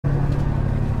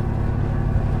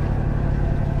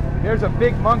There's a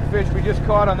big monkfish we just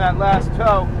caught on that last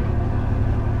tow.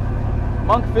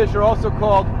 Monkfish are also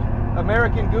called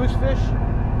American goosefish,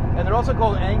 and they're also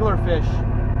called anglerfish.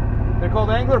 They're called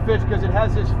anglerfish because it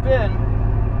has this fin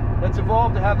that's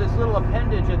evolved to have this little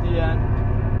appendage at the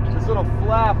end, this little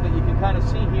flap that you can kind of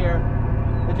see here,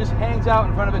 that just hangs out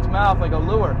in front of its mouth like a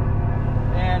lure.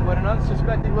 And when an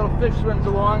unsuspecting little fish swims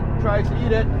along, tries to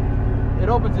eat it, it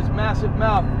opens its massive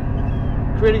mouth,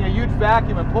 creating a huge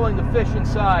vacuum and pulling the fish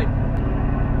inside.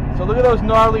 So look at those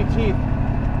gnarly teeth.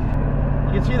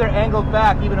 You can see they're angled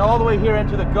back, even all the way here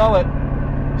into the gullet.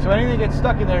 So anything that gets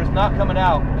stuck in there is not coming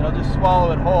out, and it'll just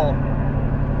swallow it whole.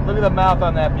 Look at the mouth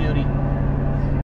on that beauty.